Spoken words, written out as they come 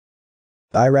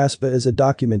iRASPA is a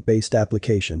document-based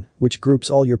application which groups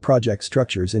all your project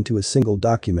structures into a single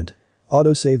document.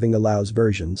 Autosaving allows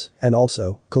versions and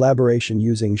also collaboration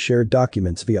using shared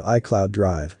documents via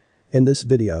iCloud-drive. In this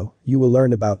video, you will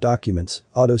learn about documents,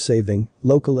 autosaving,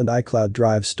 local and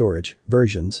iCloud-drive storage,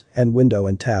 versions, and window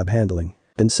and tab handling.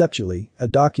 Conceptually, a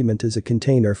document is a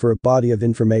container for a body of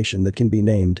information that can be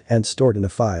named and stored in a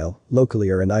file, locally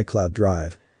or in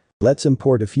iCloud-drive. Let's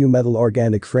import a few metal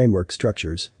organic framework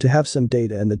structures to have some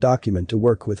data in the document to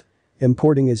work with.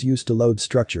 Importing is used to load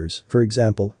structures, for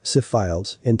example, CIF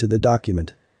files, into the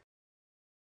document.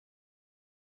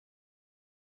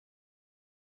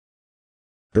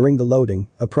 During the loading,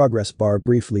 a progress bar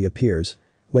briefly appears.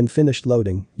 When finished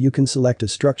loading, you can select a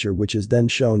structure which is then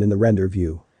shown in the render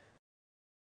view.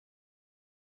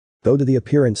 Go to the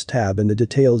Appearance tab in the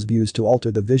Details views to alter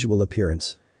the visual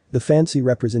appearance. The fancy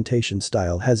representation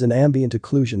style has an ambient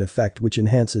occlusion effect which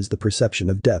enhances the perception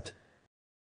of depth.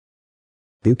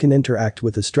 You can interact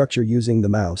with the structure using the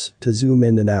mouse to zoom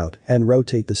in and out and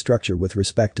rotate the structure with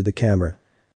respect to the camera.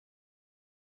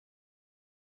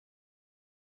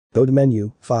 Go to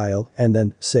Menu, File, and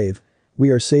then Save. We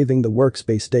are saving the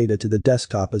workspace data to the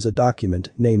desktop as a document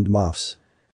named MOFs.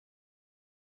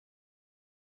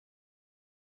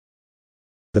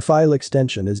 The file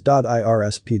extension is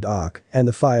 .iRASPA and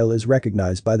the file is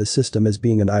recognized by the system as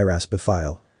being an iRASPA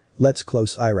file. Let's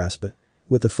close iRASPA.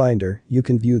 With the Finder, you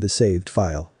can view the saved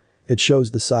file. It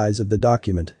shows the size of the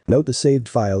document. Note the saved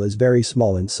file is very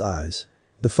small in size.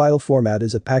 The file format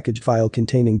is a package file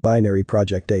containing binary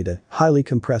project data, highly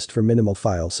compressed for minimal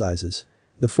file sizes.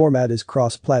 The format is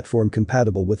cross-platform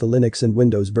compatible with the Linux and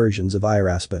Windows versions of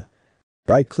iRASPA.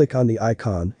 Right-click on the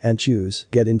icon and choose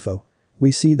Get Info.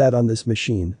 We see that on this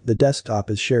machine, the desktop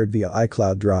is shared via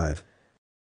iCloud-drive.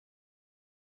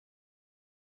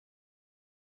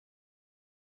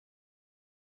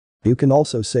 You can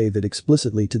also save it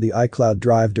explicitly to the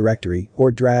iCloud-drive directory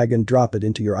or drag and drop it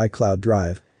into your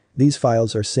iCloud-drive. These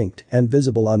files are synced and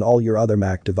visible on all your other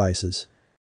Mac devices.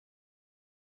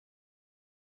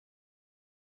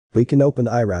 We can open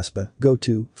iRASPA, go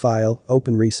to File,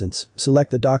 Open Recents, select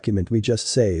the document we just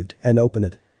saved, and open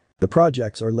it. The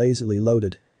projects are lazily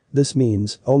loaded. This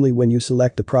means only when you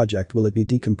select the project will it be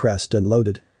decompressed and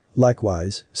loaded.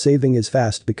 Likewise, saving is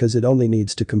fast because it only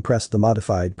needs to compress the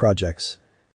modified projects.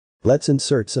 Let's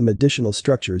insert some additional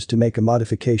structures to make a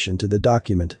modification to the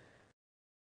document.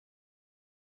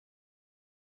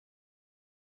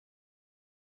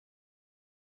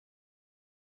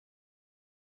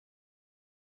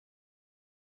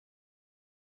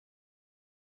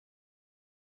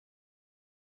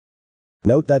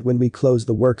 Note that when we close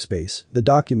the workspace, the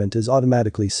document is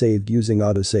automatically saved using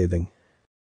autosaving.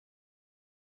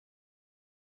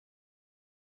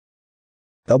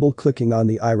 Double-clicking on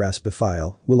the iRASPA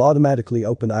file will automatically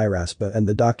open iRASPA and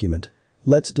the document.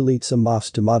 Let's delete some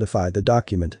MOFs to modify the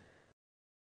document.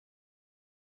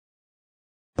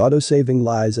 Autosaving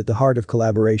lies at the heart of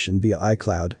collaboration via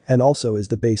iCloud and also is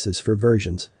the basis for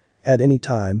versions. At any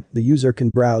time, the user can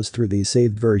browse through these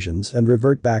saved versions and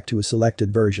revert back to a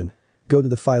selected version. Go to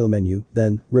the File menu,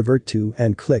 then Revert to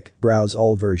and click Browse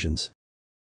all versions.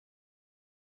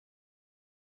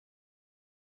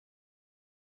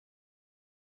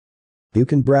 You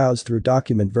can browse through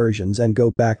document versions and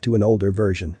go back to an older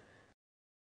version.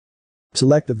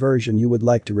 Select the version you would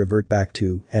like to revert back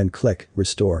to and click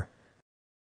Restore.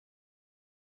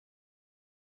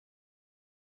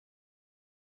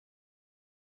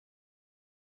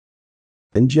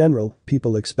 In general,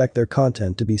 people expect their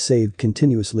content to be saved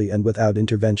continuously and without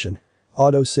intervention.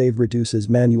 Autosave reduces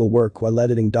manual work while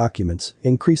editing documents,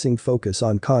 increasing focus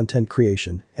on content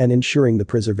creation and ensuring the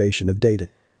preservation of data.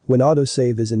 When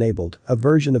autosave is enabled, a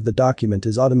version of the document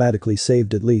is automatically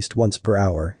saved at least once per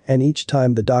hour, and each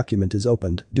time the document is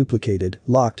opened, duplicated,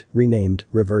 locked, renamed,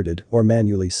 reverted, or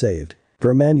manually saved.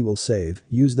 For a manual save,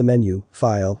 use the menu,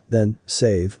 File, then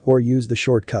Save, or use the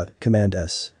shortcut Command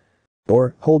S.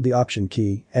 Or hold the Option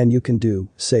key and you can do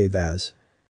Save As.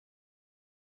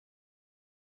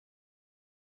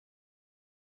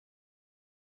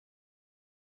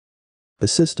 The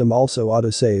system also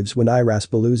autosaves when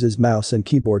iRASPA loses mouse and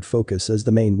keyboard focus as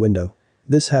the main window.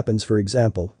 This happens, for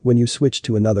example, when you switch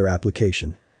to another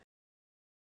application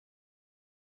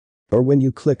or when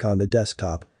you click on the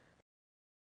desktop.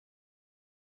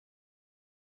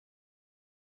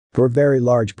 For very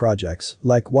large projects,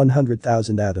 like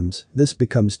 100,000 atoms, this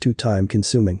becomes too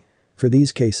time-consuming. For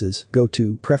these cases, go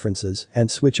to Preferences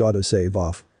and switch autosave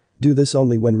off. Do this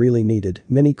only when really needed.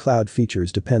 Many cloud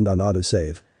features depend on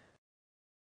autosave.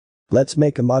 Let's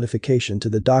make a modification to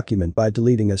the document by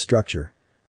deleting a structure.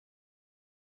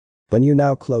 When you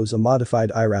now close a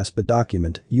modified iRASPA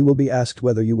document, you will be asked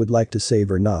whether you would like to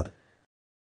save or not.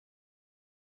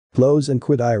 Close and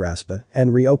quit iRASPA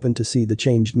and reopen to see the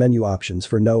changed menu options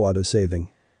for no autosaving.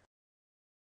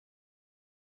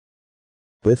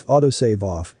 With autosave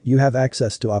off, you have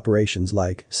access to operations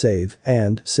like save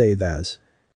and save as.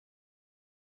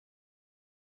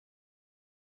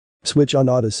 Switch on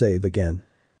autosave again.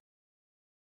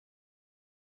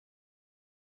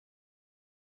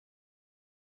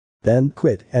 Then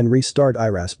quit and restart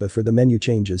iRASPA for the menu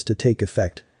changes to take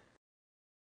effect.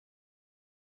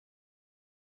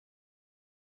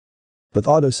 With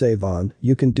autosave on,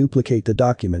 you can duplicate the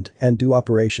document and do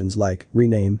operations like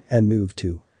rename and move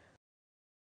to.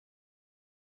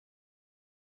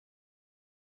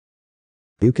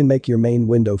 You can make your main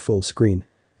window full screen.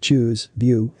 Choose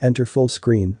View, enter full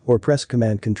screen, or press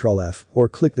Command-Control-F, or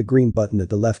click the green button at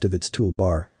the left of its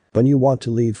toolbar. When you want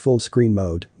to leave full screen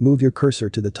mode, move your cursor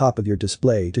to the top of your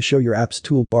display to show your app's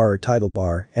toolbar or title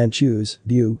bar and choose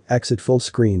View, exit full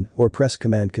screen, or press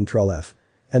Command-Control-F.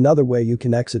 Another way you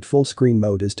can exit full screen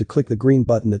mode is to click the green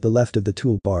button at the left of the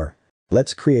toolbar.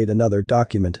 Let's create another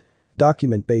document.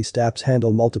 Document-based apps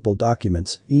handle multiple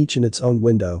documents, each in its own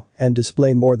window, and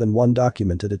display more than one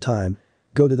document at a time.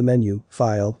 Go to the menu,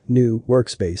 File, New,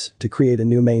 Workspace to create a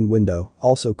new main window,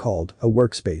 also called a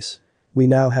workspace. We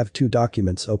now have 2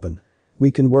 documents open.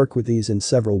 We can work with these in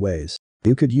several ways.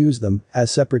 You could use them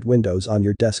as separate windows on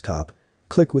your desktop.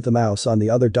 Click with the mouse on the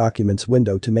other documents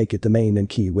window to make it the main and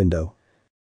key window.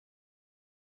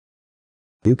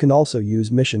 You can also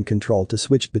use Mission Control to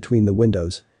switch between the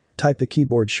windows. Type the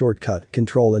keyboard shortcut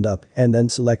Control and up and then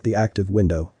select the active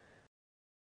window.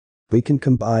 We can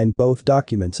combine both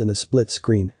documents in a split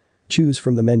screen. Choose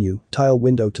from the menu, Tile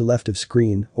window to left of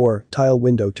screen or Tile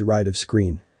window to right of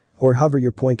screen. Or hover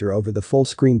your pointer over the full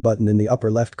screen button in the upper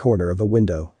left corner of a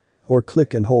window. Or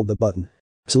click and hold the button.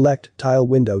 Select Tile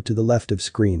window to the left of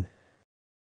screen.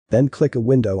 Then click a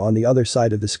window on the other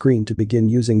side of the screen to begin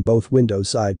using both windows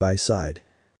side by side.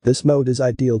 This mode is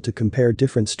ideal to compare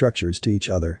different structures to each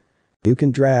other. You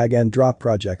can drag and drop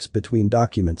projects between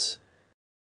documents.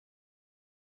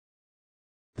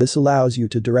 This allows you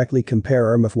to directly compare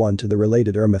IRMF1 to the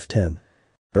related IRMF10.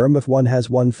 IRMF1 has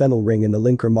 1 phenyl ring in the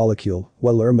linker molecule,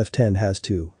 while IRMF10 has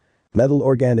 2. Metal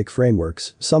organic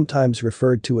frameworks, sometimes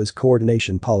referred to as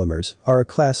coordination polymers, are a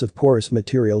class of porous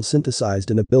material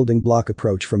synthesized in a building block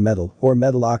approach from metal or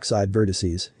metal oxide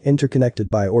vertices, interconnected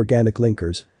by organic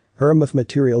linkers. IRMF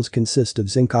materials consist of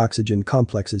zinc-oxygen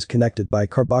complexes connected by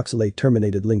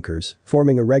carboxylate-terminated linkers,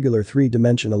 forming a regular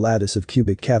 3-dimensional lattice of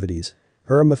cubic cavities.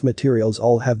 IRMF materials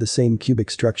all have the same cubic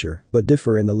structure, but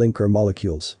differ in the linker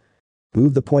molecules.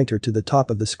 Move the pointer to the top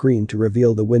of the screen to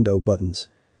reveal the window buttons.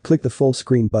 Click the full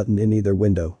screen button in either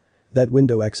window. That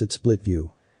window exits split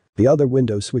view. The other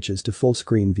window switches to full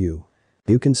screen view.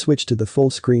 You can switch to the full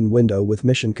screen window with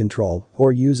Mission Control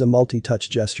or use a multi-touch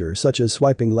gesture such as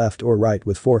swiping left or right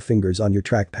with 4 fingers on your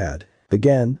trackpad.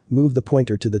 Again, move the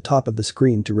pointer to the top of the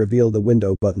screen to reveal the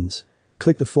window buttons.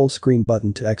 Click the full screen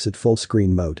button to exit full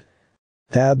screen mode.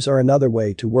 Tabs are another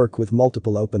way to work with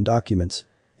multiple open documents.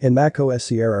 In macOS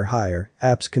Sierra or higher,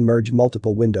 apps can merge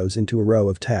multiple windows into a row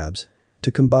of tabs.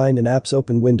 To combine an app's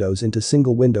open windows into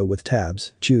single window with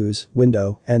tabs, choose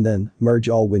Window and then Merge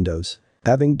all windows.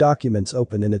 Having documents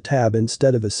open in a tab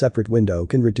instead of a separate window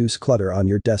can reduce clutter on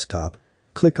your desktop.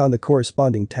 Click on the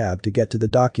corresponding tab to get to the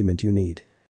document you need.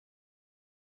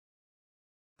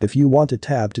 If you want a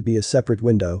tab to be a separate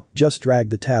window, just drag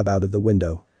the tab out of the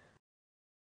window.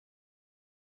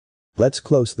 Let's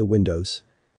close the windows.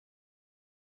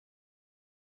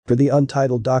 For the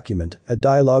untitled document, a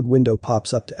dialog window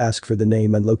pops up to ask for the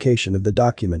name and location of the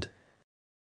document.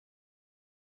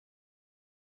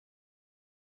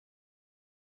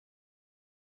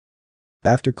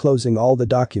 After closing all the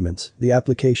documents, the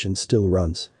application still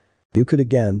runs. You could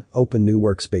again open new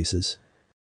workspaces.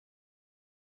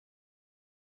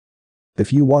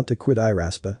 If you want to quit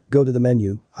iRASPA, go to the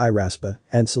menu, iRASPA,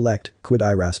 and select Quit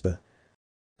iRASPA.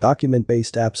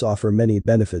 Document-based apps offer many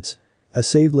benefits. A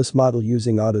saveless model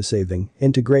using autosaving,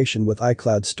 integration with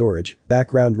iCloud storage,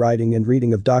 background writing and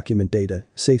reading of document data,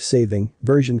 safe saving,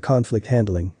 version conflict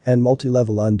handling, and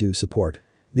multi-level undo support.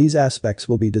 These aspects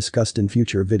will be discussed in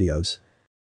future videos.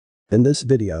 In this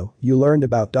video, you learned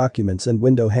about documents and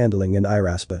window handling in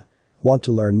iRASPA. Want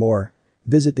to learn more?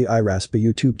 Visit the iRASPA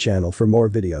YouTube channel for more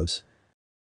videos.